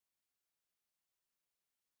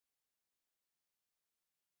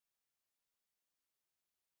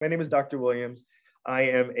My name is Dr. Williams. I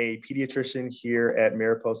am a pediatrician here at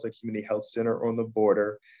Mariposa Community Health Center on the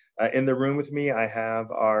border. In the room with me, I have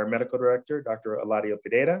our medical director, Dr. Eladio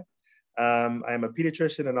Pineda. I am a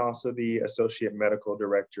pediatrician and also the associate medical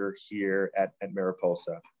director here at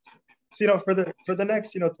Mariposa. So, for the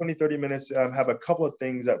next, 20, 30 minutes, have a couple of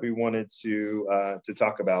things that we wanted to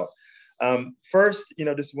talk about. First,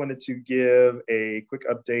 just wanted to give a quick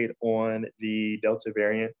update on the Delta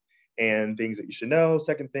variant and things that you should know.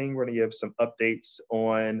 Second thing, we're going to give some updates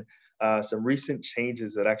on some recent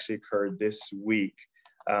changes that actually occurred this week,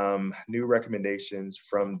 new recommendations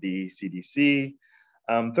from the CDC.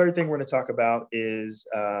 Third thing we're going to talk about is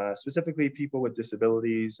specifically people with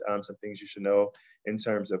disabilities, some things you should know in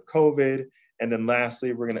terms of COVID. And then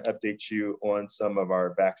lastly, we're going to update you on some of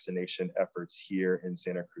our vaccination efforts here in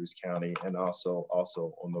Santa Cruz County and also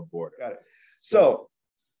on the border. Got it. So,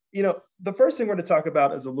 the first thing we're going to talk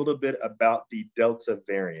about is a little bit about the Delta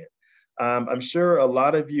variant. I'm sure a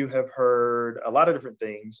lot of you have heard a lot of different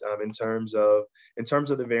things in terms of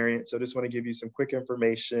the variant. So just want to give you some quick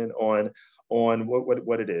information on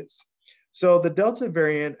what it is. So the Delta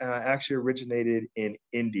variant actually originated in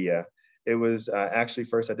India. It was actually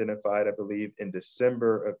first identified, I believe, in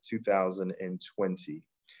December of 2020.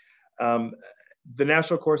 The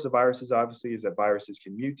natural course of viruses, obviously, is that viruses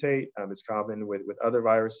can mutate. It's common with other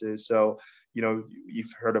viruses. So,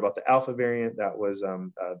 you've heard about the Alpha variant. That was the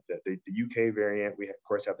UK variant. We, of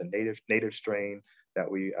course, have the native strain that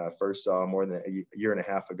we first saw more than a year and a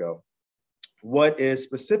half ago. What is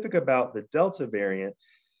specific about the Delta variant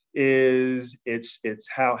is it's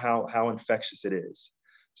how infectious it is.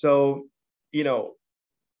 So,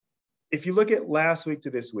 if you look at last week to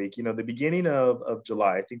this week, the beginning of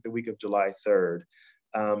July, I think the week of July 3rd,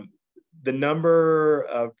 the number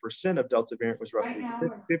of percent of Delta variant was roughly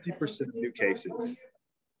 50% of new cases.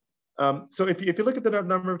 So if you look at the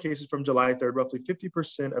number of cases from July 3rd, roughly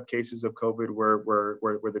 50% of cases of COVID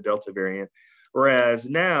were the Delta variant. Whereas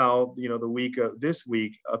now, this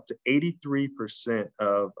week, up to 83%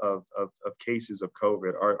 of cases of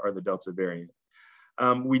COVID are the Delta variant.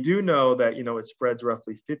 We do know that, it spreads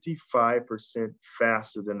roughly 55%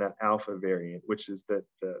 faster than that Alpha variant, which is the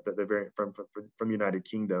variant from United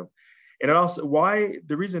Kingdom. And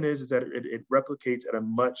the reason is that it replicates at a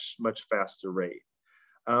much faster rate.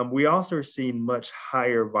 We also are seeing much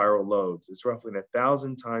higher viral loads. It's roughly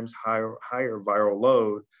 1,000 times higher viral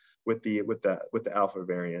load with the Alpha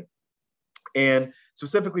variant. And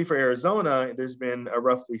specifically for Arizona, there's been a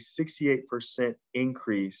roughly 68%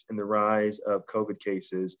 increase in the rise of COVID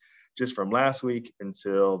cases just from last week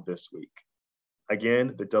until this week.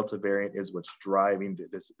 Again, the Delta variant is what's driving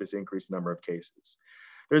this increased number of cases.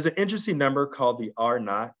 There's an interesting number called the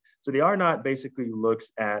R0. So the R0 basically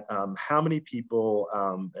looks at how many people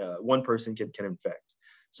one person can infect.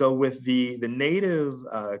 So with the native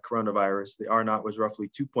coronavirus, the R0 was roughly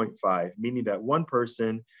 2.5, meaning that one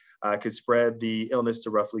person could spread the illness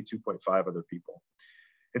to roughly 2.5 other people.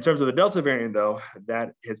 In terms of the Delta variant, though,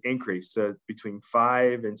 that has increased to between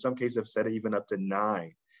 5, in some cases I've said even up to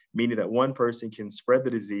 9, meaning that one person can spread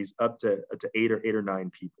the disease up to 8 or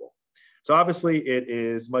 9 people. So obviously it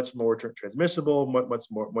is much more transmissible,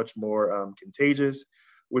 much more contagious,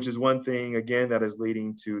 which is one thing, again, that is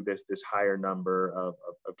leading to this higher number of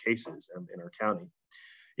cases in our county.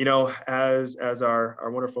 As our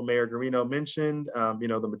wonderful Mayor Garino mentioned,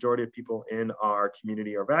 the majority of people in our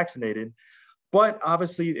community are vaccinated, but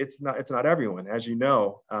obviously it's not everyone. As you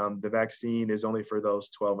know, the vaccine is only for those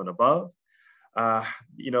 12 and above.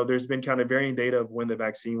 There's been kind of varying data of when the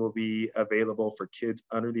vaccine will be available for kids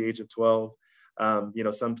under the age of 12.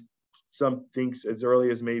 Some thinks as early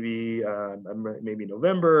as maybe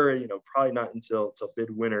November. Probably not until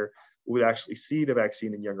midwinter we'll actually see the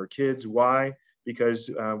vaccine in younger kids. Why? Because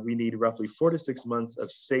we need roughly 4 to 6 months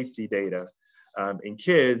of safety data in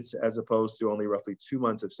kids, as opposed to only roughly 2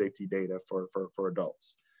 months of safety data for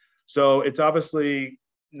adults. So it's obviously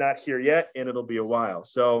not here yet, and it'll be a while.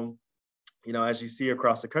 So, as you see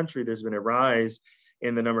across the country, there's been a rise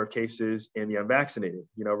in the number of cases in the unvaccinated.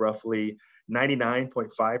 Roughly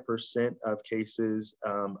 99.5% of cases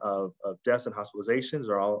of deaths and hospitalizations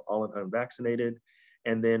are all unvaccinated.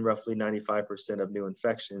 And then roughly 95% of new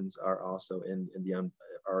infections are also in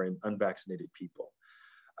unvaccinated people.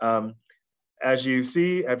 As you've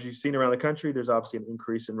seen around the country, there's obviously an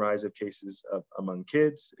increase in rise of cases among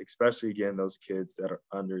kids, especially, again, those kids that are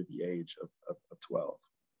under the age of 12.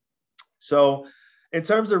 So in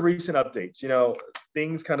terms of recent updates,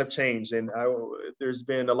 things kind of changed, and there's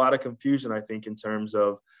been a lot of confusion, I think, in terms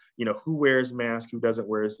of, who wears masks, who doesn't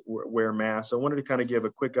wear masks. So I wanted to kind of give a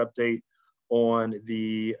quick update on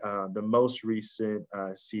the most recent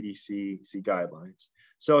CDC guidelines.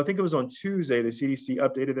 So I think it was on Tuesday, the CDC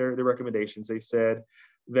updated their recommendations. They said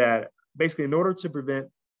that basically in order to prevent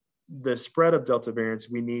the spread of Delta variants,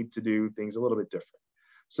 we need to do things a little bit different.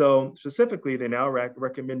 So specifically, they now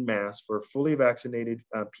recommend masks for fully vaccinated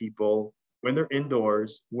people when they're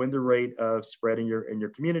indoors, when the rate of spread in your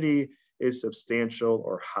community is substantial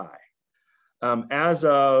or high. As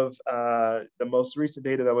of the most recent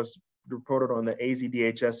data that was reported on the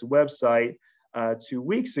AZDHS website 2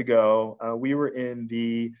 weeks ago, we were in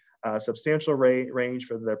the substantial range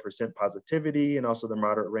for the percent positivity and also the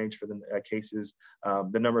moderate range for the cases,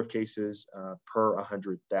 the number of cases per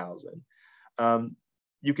 100,000.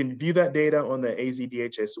 You can view that data on the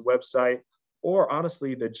AZDHS website, or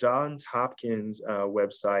honestly, the Johns Hopkins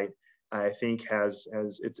website, I think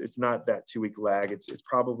it's not that 2-week lag. It's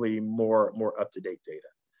probably more up-to-date data.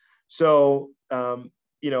 So,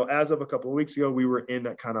 as of a couple of weeks ago, we were in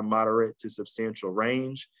that kind of moderate to substantial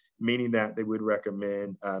range, meaning that they would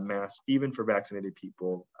recommend masks even for vaccinated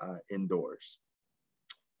people indoors.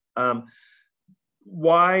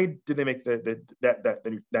 Why did they make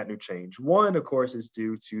that new change? One, of course, is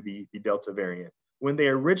due to the Delta variant. When they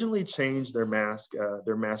originally changed their mask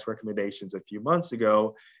recommendations a few months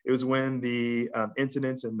ago, it was when the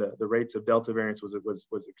incidence and the rates of Delta variants was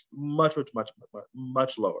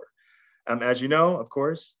much lower. As you know, of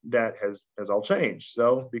course, that has all changed.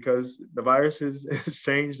 So because the virus has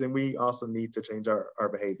changed, then we also need to change our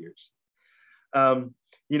behaviors.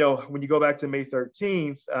 When you go back to May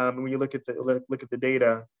 13th, when you look at the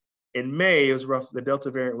data, in May, it was the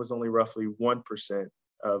Delta variant was only roughly 1%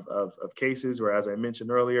 of cases, where, as I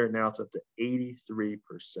mentioned earlier, now it's up to 83%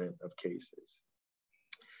 of cases.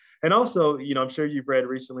 And also, I'm sure you've read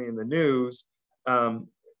recently in the news,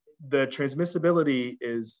 the transmissibility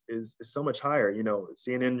is so much higher.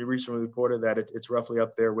 CNN recently reported that it's roughly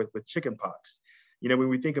up there with chickenpox. When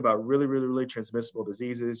we think about really transmissible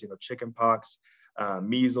diseases, chickenpox,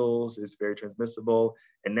 measles is very transmissible,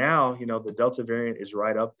 and now the Delta variant is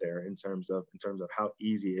right up there in terms of how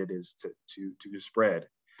easy it is to spread.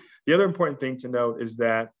 The other important thing to note is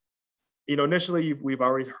that initially we've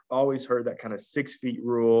always heard that kind of 6 feet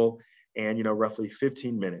rule, and roughly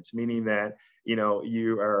 15 minutes, meaning that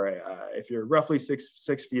you are if you're roughly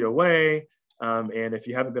six feet away, and if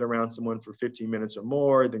you haven't been around someone for 15 minutes or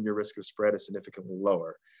more, then your risk of spread is significantly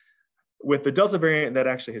lower. With the Delta variant, that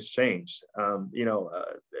actually has changed.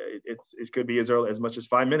 It could be as much as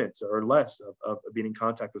 5 minutes or less of being in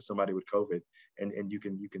contact with somebody with COVID, and you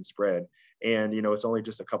can spread. And it's only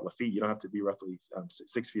just a couple of feet. You don't have to be roughly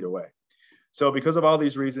 6 feet away. So because of all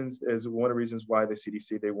these reasons, is one of the reasons why the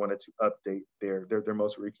CDC, they wanted to update their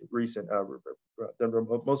most recent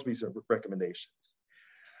recommendations.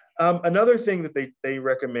 Another thing that they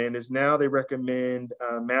recommend is now they recommend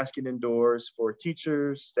masking indoors for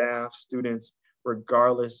teachers, staff, students,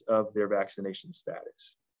 regardless of their vaccination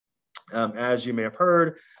status. As you may have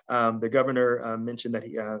heard, the governor mentioned that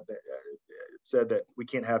he said that we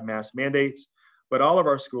can't have mask mandates, but all of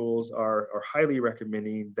our schools are highly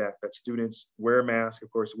recommending that students wear a mask.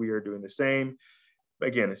 Of course, we are doing the same.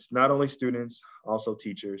 Again, it's not only students, also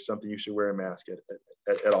teachers, something you should wear a mask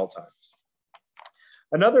at all times.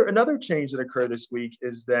 Another change that occurred this week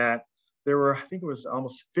is that there were, I think it was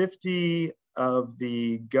almost 50 of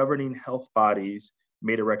the governing health bodies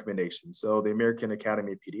made a recommendation. So the American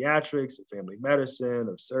Academy of Pediatrics, of Family Medicine,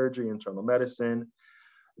 of Surgery, Internal Medicine,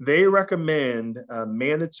 they recommend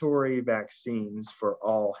mandatory vaccines for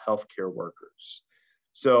all healthcare workers.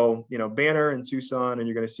 So, Banner and Tucson, and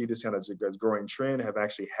you're going to see this kind of as a growing trend, have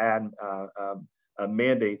actually had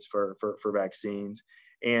mandates for vaccines.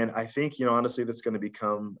 And I think, honestly, that's going to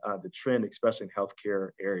become the trend, especially in healthcare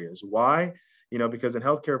areas. Why? Because in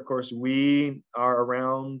healthcare, of course, we are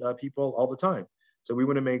around people all the time. So we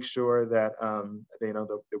want to make sure that,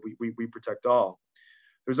 that we protect all.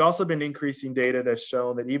 There's also been increasing data that's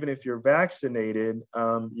shown that even if you're vaccinated,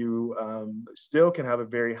 you still can have a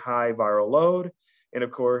very high viral load. And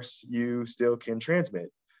of course, you still can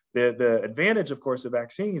transmit. The advantage, of course, of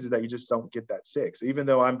vaccines is that you just don't get that sick. So even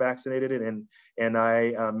though I'm vaccinated and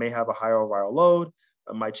I may have a higher viral load,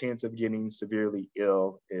 my chance of getting severely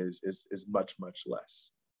ill is much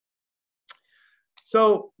less.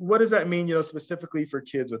 So what does that mean, specifically for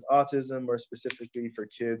kids with autism or specifically for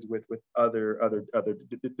kids with other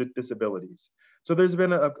disabilities? So there's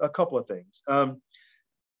been a couple of things.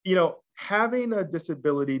 Having a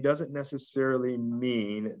disability doesn't necessarily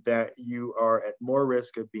mean that you are at more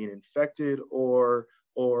risk of being infected or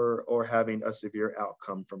having a severe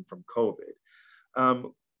outcome from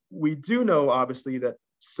COVID. We do know, obviously, that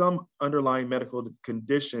some underlying medical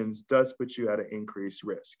conditions does put you at an increased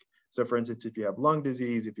risk. So for instance, if you have lung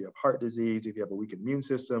disease, if you have heart disease, if you have a weak immune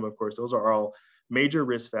system, of course, those are all major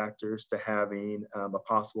risk factors to having a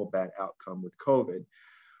possible bad outcome with COVID.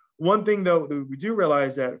 One thing though, that we do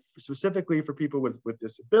realize that specifically for people with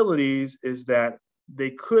disabilities is that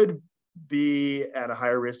they could be at a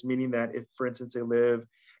higher risk, meaning that if, for instance, they live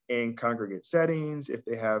in congregate settings, if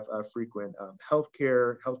they have frequent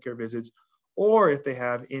healthcare visits, or if they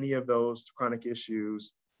have any of those chronic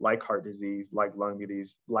issues like heart disease, like lung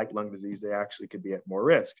disease, they actually could be at more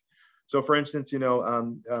risk. So for instance,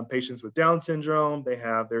 patients with Down syndrome,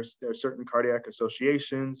 there's certain cardiac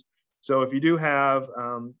associations. So if you do have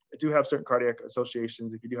certain cardiac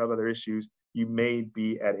associations, if you do have other issues, you may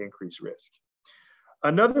be at increased risk.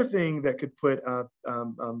 Another thing that could put our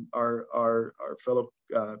fellow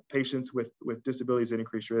patients with disabilities at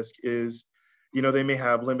increased risk is, they may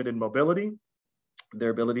have limited mobility.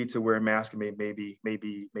 Their ability to wear a mask may be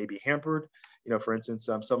hampered. For instance,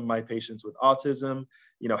 some of my patients with autism,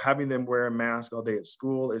 having them wear a mask all day at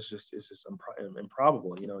school is just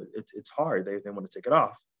improbable. It's hard. They want to take it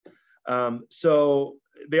off. So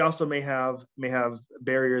they also may have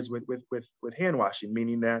barriers with hand washing,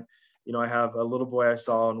 meaning that, I have a little boy I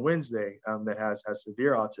saw on Wednesday that has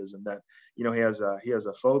severe autism, that, he has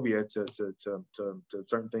a phobia to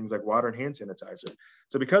certain things like water and hand sanitizer.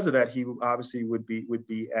 So because of that, he obviously would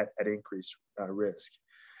be at increased risk.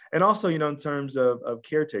 And also, in terms of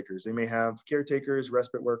caretakers, they may have caretakers,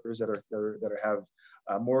 respite workers that have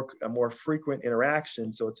a more frequent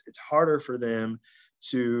interaction. So it's harder for them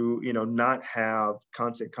to, not have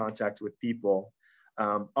constant contact with people.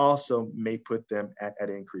 Also may put them at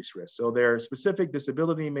increased risk. So their specific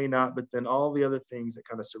disability may not, but then all the other things that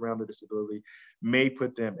kind of surround the disability may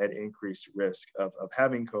put them at increased risk of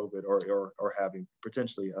having COVID or having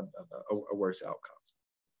potentially a worse outcome.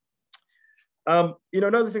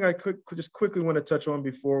 Another thing I could just quickly want to touch on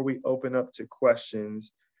before we open up to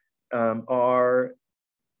questions are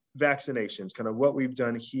vaccinations, kind of what we've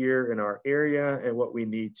done here in our area and what we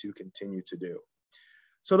need to continue to do.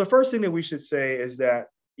 So the first thing that we should say is that,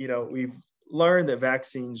 we've learned that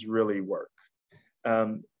vaccines really work.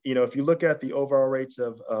 If you look at the overall rates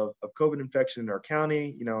of COVID infection in our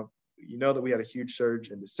county, that we had a huge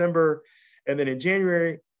surge in December. And then in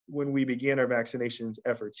January, when we began our vaccinations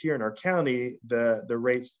efforts here in our county, the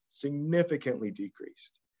rates significantly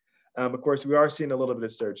decreased. Of course, we are seeing a little bit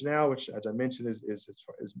of surge now, which, as I mentioned,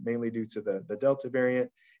 is mainly due to the Delta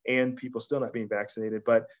variant and people still not being vaccinated,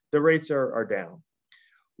 but the rates are down.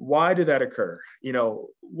 Why did that occur?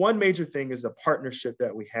 One major thing is the partnership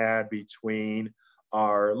that we had between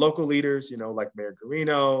our local leaders, like Mayor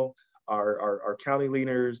Garino, our county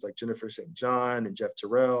leaders like Jennifer St. John and Jeff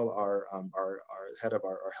Terrell, our head of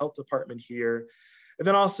our health department here, and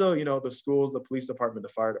then also, the schools, the police department, the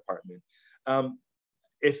fire department.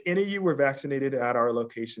 If any of you were vaccinated at our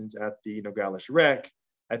locations at the Nogales Rec,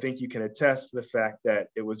 I think you can attest to the fact that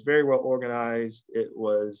it was very well organized. It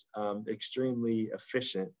was extremely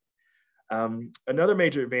efficient. Another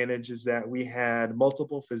major advantage is that we had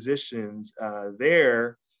multiple physicians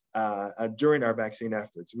there during our vaccine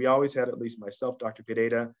efforts. We always had at least myself, Dr.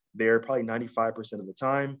 Pineda, there probably 95% of the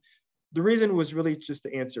time. The reason was really just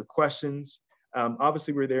to answer questions.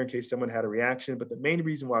 Obviously, we were there in case someone had a reaction, but the main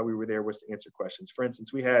reason why we were there was to answer questions. For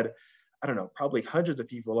instance, we had, probably hundreds of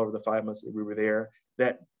people over the 5 months that we were there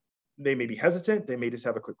that they may be hesitant. They may just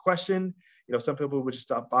have a quick question. Some people would just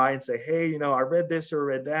stop by and say, hey, I read this or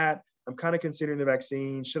read that. I'm kind of considering the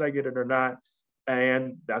vaccine. Should I get it or not?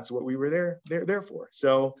 And that's what we were there for.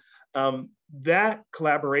 So that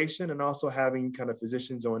collaboration and also having kind of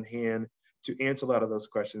physicians on hand to answer a lot of those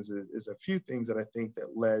questions is a few things that I think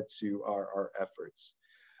that led to our efforts.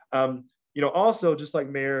 Also, just like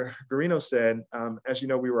Mayor Garino said, as you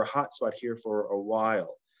know, we were a hotspot here for a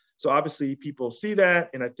while. So obviously people see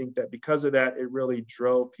that, and I think that because of that, it really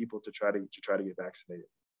drove people to try to get vaccinated.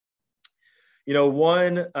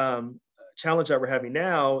 One challenge that we're having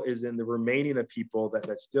now is in the remaining of people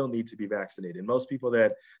that still need to be vaccinated. Most people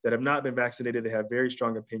that have not been vaccinated, they have very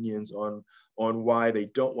strong opinions on why they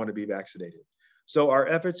don't want to be vaccinated. So our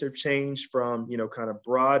efforts have changed from, kind of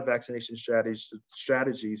broad vaccination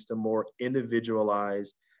strategies to more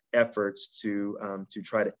individualized efforts to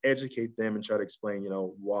try to educate them and try to explain,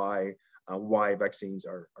 why vaccines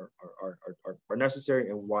are necessary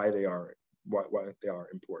and why they are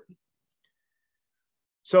important.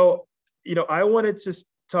 So, I wanted to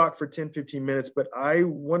talk for 10, 15 minutes, but I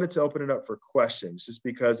wanted to open it up for questions just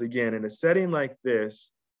because, again, in a setting like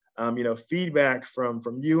this, feedback from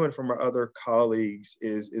you and from our other colleagues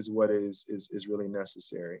is what is really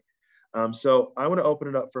necessary. So I want to open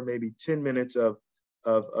it up for maybe 10 minutes of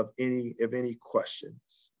any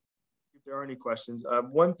questions. If there are any questions,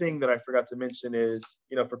 one thing that I forgot to mention is,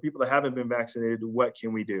 for people that haven't been vaccinated, what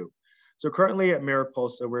can we do? So currently at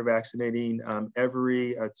Mariposa, we're vaccinating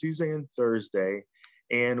every Tuesday and Thursday,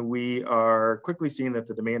 and we are quickly seeing that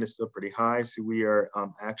the demand is still pretty high. So we are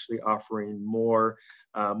actually offering more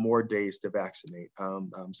days to vaccinate,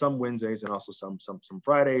 some Wednesdays and also some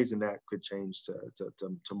Fridays, and that could change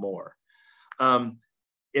to more.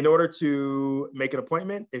 In order to make an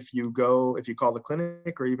appointment, if you call the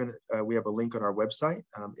clinic, or even we have a link on our website,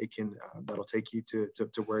 that'll take you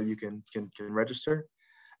to where you can register.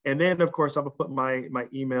 And then, of course, I'll put my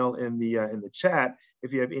email in the chat.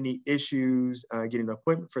 If you have any issues getting an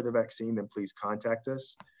appointment for the vaccine, then please contact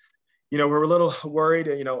us. We're a little worried.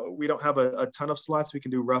 We don't have a ton of slots. We can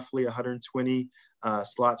do roughly 120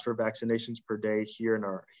 slots for vaccinations per day here in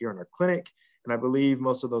our clinic. And I believe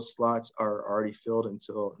most of those slots are already filled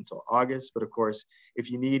until August. But of course, if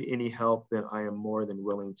you need any help, then I am more than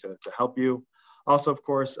willing to help you. Also, of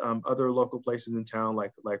course, other local places in town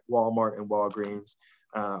like Walmart and Walgreens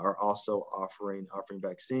are also offering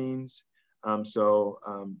vaccines.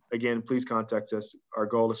 Again, please contact us. Our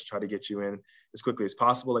goal is to try to get you in as quickly as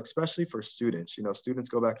possible, especially for students. Students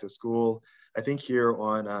go back to school, I think, here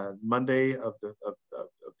on Monday of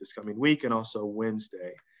this coming week, and also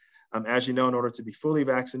Wednesday. As you know, in order to be fully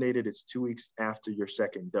vaccinated, it's 2 weeks after your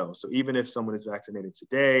second dose. So even if someone is vaccinated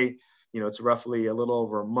today, it's roughly a little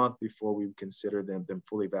over a month before we consider them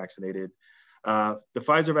fully vaccinated. The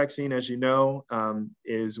Pfizer vaccine, as you know,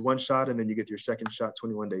 is one shot, and then you get your second shot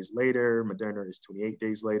 21 days later. Moderna is 28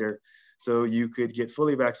 days later. So you could get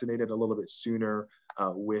fully vaccinated a little bit sooner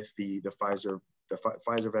with the Pfizer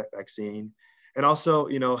vaccine. And also,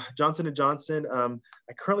 Johnson & Johnson,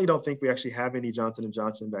 I currently don't think we actually have any Johnson &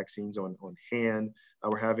 Johnson vaccines on hand.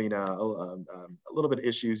 We're having a little bit of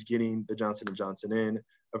issues getting the Johnson & Johnson in.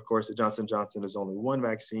 Of course, the Johnson & Johnson is only one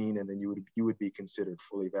vaccine, and then you would be considered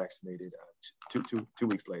fully vaccinated 2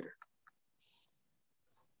 weeks later.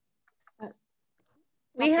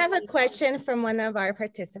 We have a question from one of our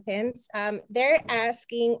participants. They're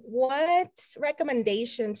asking, what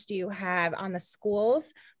recommendations do you have on the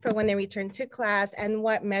schools for when they return to class, and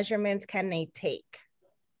what measurements can they take?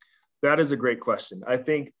 That is a great question. I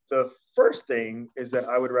think the first thing is that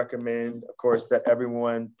I would recommend, of course, that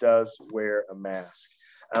everyone does wear a mask.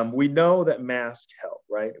 We know that masks help,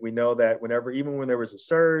 right? We know that even when there was a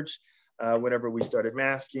surge, whenever we started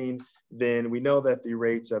masking, then we know that the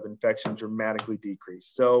rates of infection dramatically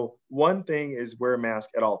decreased. So one thing is wear a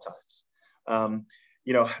mask at all times.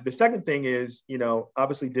 The second thing is,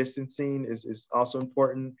 obviously distancing is also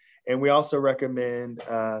important. And we also recommend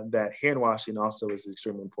that hand washing also is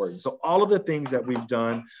extremely important. So all of the things that we've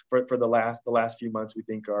done for the last few months, we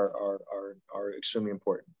think are extremely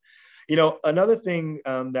important. Another thing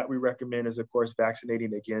that we recommend is, of course,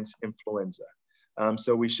 vaccinating against influenza.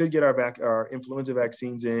 So we should get our influenza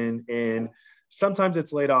vaccines in, and sometimes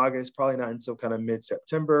it's late August, probably not until kind of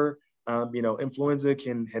mid-September. Influenza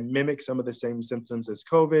can mimic some of the same symptoms as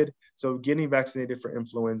COVID. So getting vaccinated for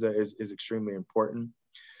influenza is extremely important.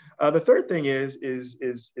 The third thing is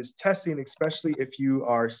testing, especially if you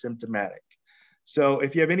are symptomatic. So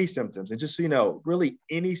if you have any symptoms, and just so you know, really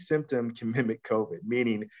any symptom can mimic COVID,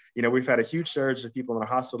 meaning, we've had a huge surge of people in the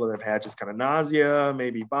hospital that have had just kind of nausea,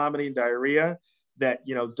 maybe vomiting, diarrhea, that,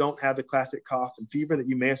 don't have the classic cough and fever that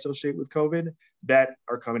you may associate with COVID, that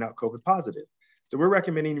are coming out COVID positive. So we're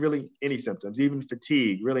recommending really any symptoms, even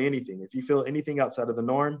fatigue, really anything. If you feel anything outside of the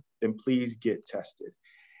norm, then please get tested.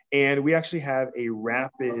 And we actually have a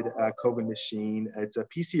rapid COVID machine. It's a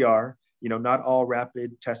PCR. Not all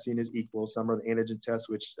rapid testing is equal. Some are the antigen tests,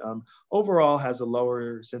 which overall has a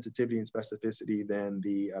lower sensitivity and specificity than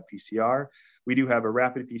the PCR. We do have a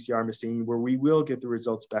rapid PCR machine where we will get the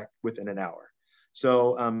results back within an hour.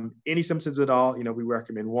 So any symptoms at all, we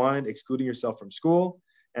recommend, one, excluding yourself from school.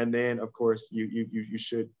 And then, of course, you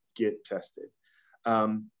should get tested.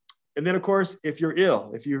 And then, of course, if you're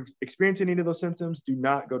ill, if you're experiencing any of those symptoms, do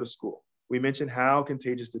not go to school. We mentioned how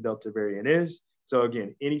contagious the Delta variant is. So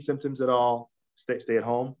again, any symptoms at all, stay at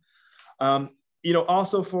home.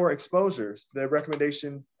 Also for exposures, the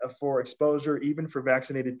recommendation for exposure, even for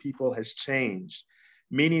vaccinated people, has changed.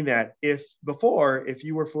 Meaning that if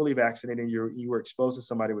you were fully vaccinated and you were exposed to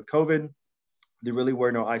somebody with COVID, there really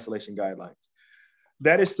were no isolation guidelines.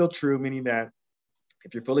 That is still true, meaning that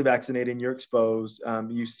if you're fully vaccinated and you're exposed,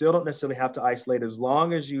 you still don't necessarily have to isolate as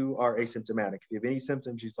long as you are asymptomatic. If you have any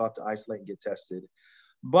symptoms, you still have to isolate and get tested.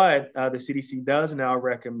 But the CDC does now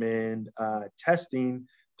recommend testing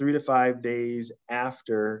 3 to 5 days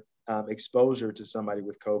after exposure to somebody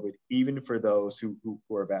with COVID, even for those who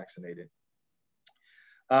are vaccinated.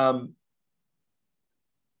 I'm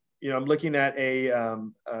looking at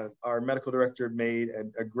our medical director made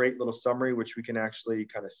a great little summary, which we can actually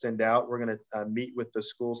kind of send out. We're going to meet with the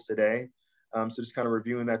schools today. So just kind of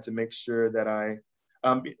reviewing that to make sure that I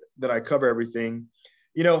cover everything.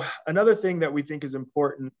 Another thing that we think is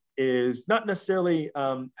important is not necessarily,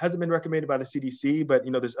 hasn't been recommended by the CDC, but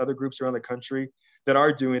there's other groups around the country that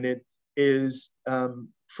are doing it, is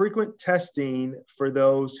frequent testing for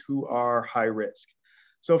those who are high risk.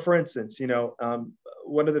 So for instance,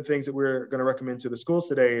 one of the things that we're going to recommend to the schools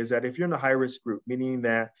today is that if you're in a high risk group, meaning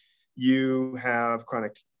that you have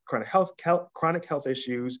chronic health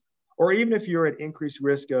issues, or even if you're at increased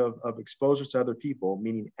risk of exposure to other people,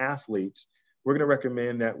 meaning athletes, we're going to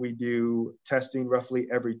recommend that we do testing roughly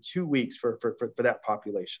every 2 weeks for that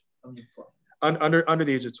population. Under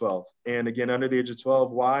the age of 12. And again, under the age of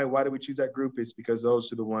 12, why do we choose that group? Is because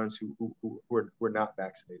those are the ones who were not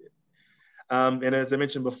vaccinated. And as I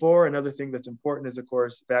mentioned before, another thing that's important is, of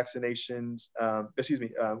course, vaccinations,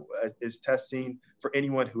 is testing for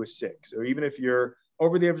anyone who is sick. So even if you're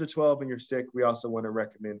over the age of 12 and you're sick, we also want to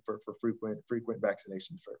recommend for frequent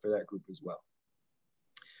vaccinations for that group as well.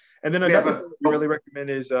 And then another thing we really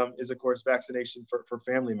recommend is of course, vaccination for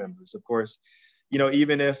family members. Of course,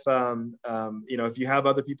 even if, if you have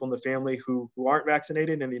other people in the family who aren't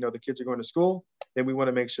vaccinated and, the kids are going to school, then we want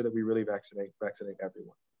to make sure that we really vaccinate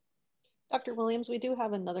everyone. Dr. Williams, we do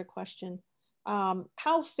have another question. How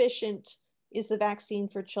efficient is the vaccine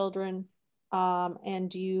for children? And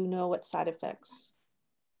do you know what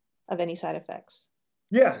any side effects?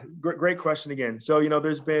 Yeah, great question again. So,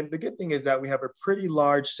 the good thing is that we have a pretty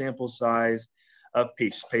large sample size of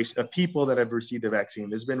people that have received the vaccine.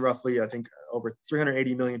 There's been roughly, I think, over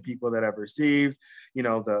 380 million people that have received, the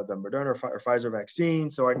Moderna or Pfizer vaccine.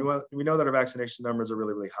 So we know that our vaccination numbers are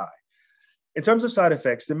really, really high. In terms of side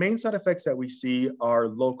effects, the main side effects that we see are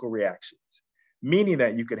local reactions, meaning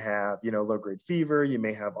that you could have, low-grade fever, you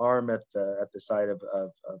may have arm at the site of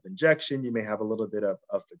injection, you may have a little bit of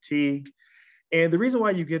fatigue. And the reason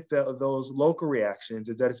why you get those local reactions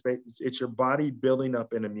is that it's your body building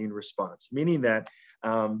up an immune response, meaning that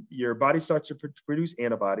your body starts to produce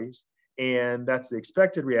antibodies, and that's the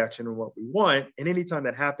expected reaction and what we want. And anytime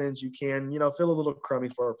that happens, you can, feel a little crummy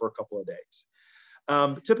for a couple of days.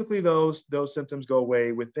 Typically, those symptoms go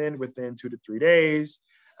away within 2 to 3 days.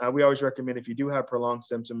 We always recommend if you do have prolonged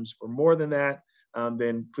symptoms for more than that,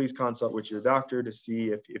 then please consult with your doctor to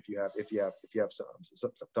see if you have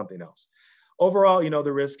something else. Overall,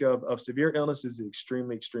 the risk of severe illness is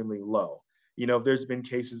extremely, extremely low. There's been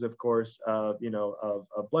cases, of course, of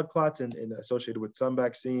blood clots and associated with some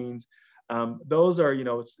vaccines. Those are,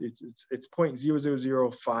 it's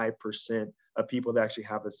 0.0005% of people that actually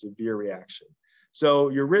have a severe reaction. So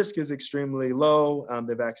your risk is extremely low.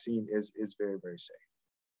 The vaccine is very, very safe.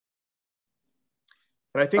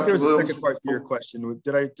 And I think there was a second part to your question.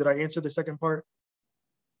 Did I answer the second part?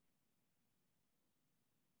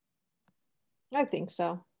 I think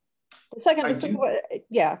so. The second,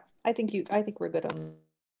 yeah, I think we're good on.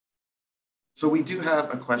 So we do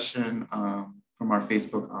have a question from our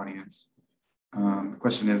Facebook audience. The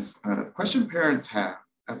question is, question parents have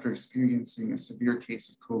after experiencing a severe case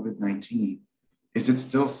of COVID-19, is it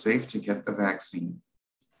still safe to get the vaccine?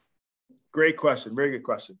 Great question, very good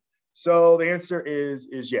question. So the answer is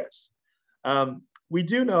yes. We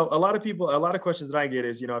do know a lot of questions that I get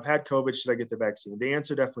is, I've had COVID, should I get the vaccine? The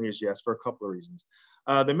answer definitely is yes, for a couple of reasons.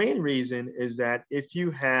 The main reason is that if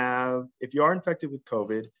you are infected with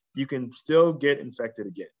COVID, you can still get infected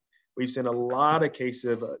again. We've seen a lot of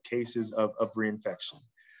cases of reinfection.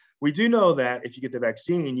 We do know that if you get the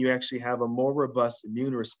vaccine, you actually have a more robust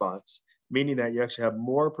immune response, meaning that you actually have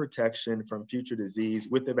more protection from future disease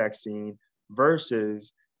with the vaccine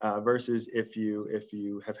versus if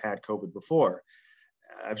you have had COVID before.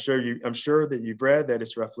 I'm sure that you've read that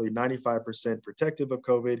it's roughly 95% protective of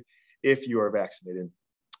COVID if you are vaccinated,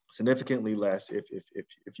 significantly less if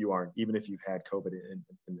you aren't, even if you've had COVID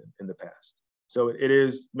in the past. So it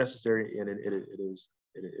is necessary and it is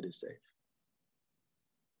safe.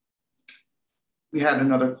 We had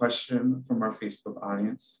another question from our Facebook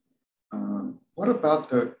audience. What about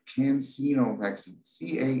the CanSino vaccine,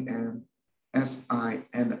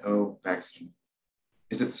 CANSINO vaccine?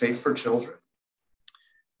 Is it safe for children?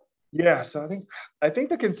 Yeah, so I think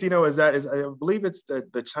the CanSino is I believe it's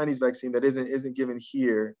the Chinese vaccine that isn't given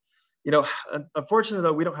here. Unfortunately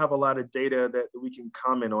though, we don't have a lot of data that we can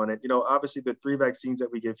comment on it. Obviously the 3 vaccines that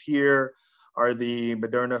we give here are the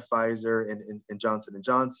Moderna, Pfizer, and Johnson &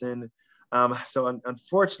 Johnson. So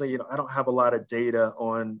unfortunately, I don't have a lot of data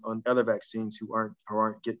on other vaccines who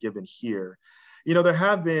aren't given here. There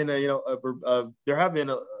have been a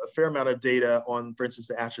fair amount of data on, for instance,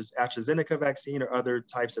 the AstraZeneca vaccine or other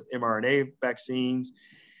types of mRNA vaccines.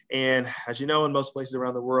 And as you know, in most places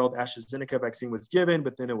around the world, AstraZeneca vaccine was given,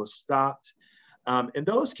 but then it was stopped. In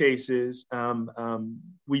those cases,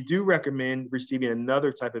 we do recommend receiving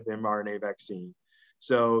another type of mRNA vaccine.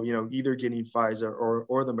 So, either getting Pfizer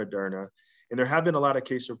or the Moderna. And there have been a lot of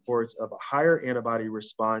case reports of a higher antibody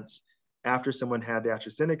response after someone had the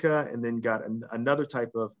AstraZeneca and then got another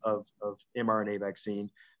type of mRNA vaccine.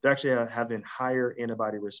 There actually have been higher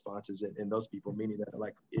antibody responses in those people, meaning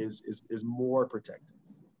that is more protective.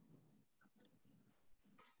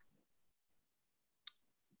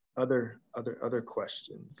 Other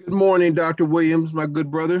questions? Good morning, Dr. Williams, my good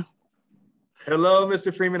brother. Hello,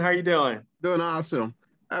 Mr. Freeman. How are you doing? Doing awesome.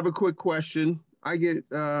 I have a quick question. I get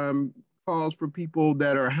calls from people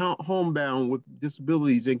that are homebound with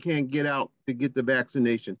disabilities and can't get out to get the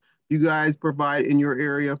vaccination. You guys provide in your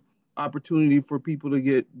area opportunity for people to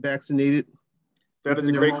get vaccinated? That is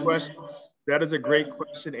a great question. That is a great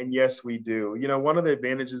question. And yes, we do. One of the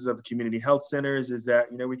advantages of community health centers is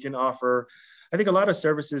that, we can offer, I think, a lot of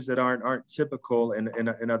services that aren't typical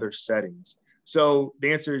in other settings. So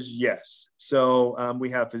the answer is yes. So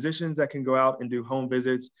we have physicians that can go out and do home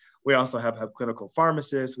visits. We also have clinical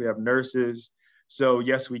pharmacists. We have nurses. So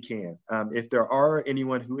yes, we can. If there are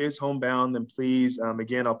anyone who is homebound, then please,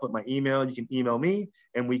 again, I'll put my email. You can email me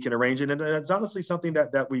and we can arrange it. And it's honestly something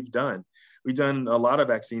that we've done. We've done a lot of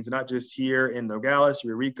vaccines, not just here in Nogales,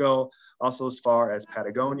 Rio Rico, also as far as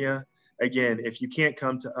Patagonia. Again, if you can't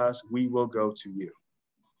come to us, we will go to you.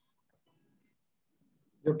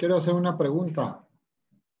 Yo quiero hacer una pregunta.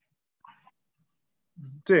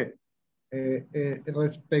 Sí.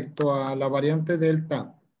 Respecto a la variante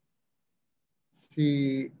Delta,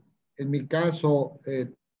 si en mi caso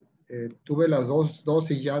tuve las dos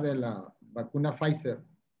dosis ya de la vacuna Pfizer,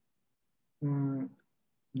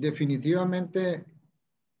 definitivamente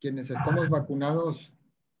quienes estamos vacunados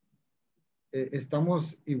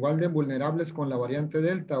estamos igual de vulnerables con la variante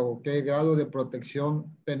Delta, o qué grado de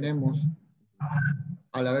protección tenemos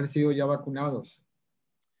al haber sido ya vacunados.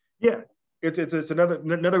 Yeah, it's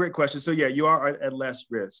another great question. So yeah, you are at less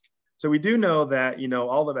risk. So we do know that,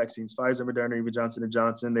 all the vaccines, Pfizer, Moderna, even Johnson &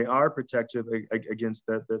 Johnson, they are protective against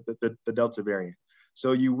the Delta variant.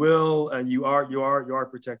 So you are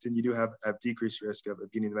protected. You do have decreased risk of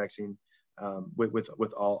getting the vaccine with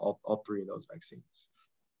all three of those vaccines.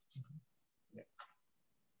 Yeah.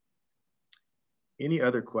 Any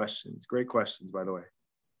other questions? Great questions, by the way.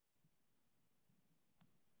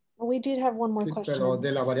 We did have one more question. Pero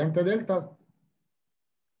de la variante Delta.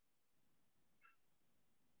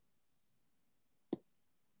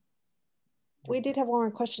 We did have one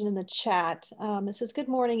more question in the chat. It says, good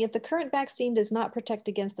morning. If the current vaccine does not protect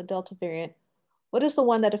against the Delta variant, what is the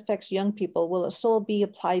one that affects young people? Will it still be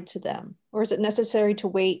applied to them? Or is it necessary to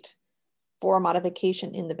wait for a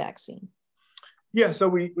modification in the vaccine? Yeah,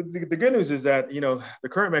 so the good news is that, the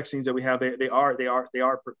current vaccines that we have, they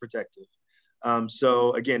are protective.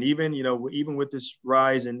 So again, even with this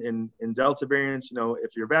rise in Delta variants,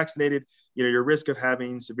 if you're vaccinated, your risk of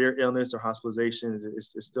having severe illness or hospitalization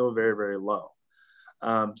is still very, very low.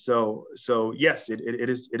 So yes, it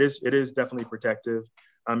is definitely protective.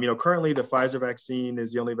 Currently the Pfizer vaccine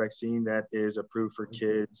is the only vaccine that is approved for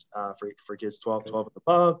kids, for kids 12 and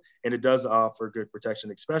above, and it does offer good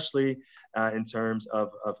protection, especially in terms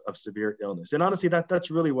of severe illness. And honestly, that's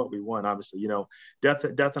really what we want. Obviously, death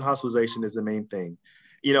and hospitalization is the main thing.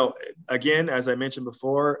 Again, as I mentioned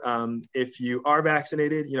before, if you are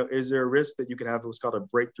vaccinated, is there a risk that you could have what's called a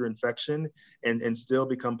breakthrough infection and still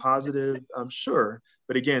become positive? Sure.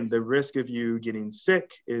 But again, the risk of you getting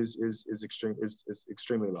sick is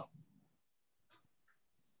extremely low.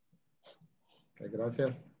 Okay,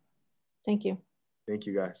 gracias. Thank you. Thank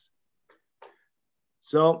you, guys.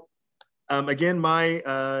 So again,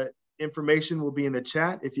 my information will be in the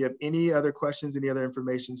chat. If you have any other questions, any other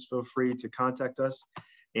information, feel free to contact us.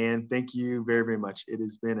 And thank you very, very much. It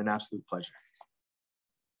has been an absolute pleasure.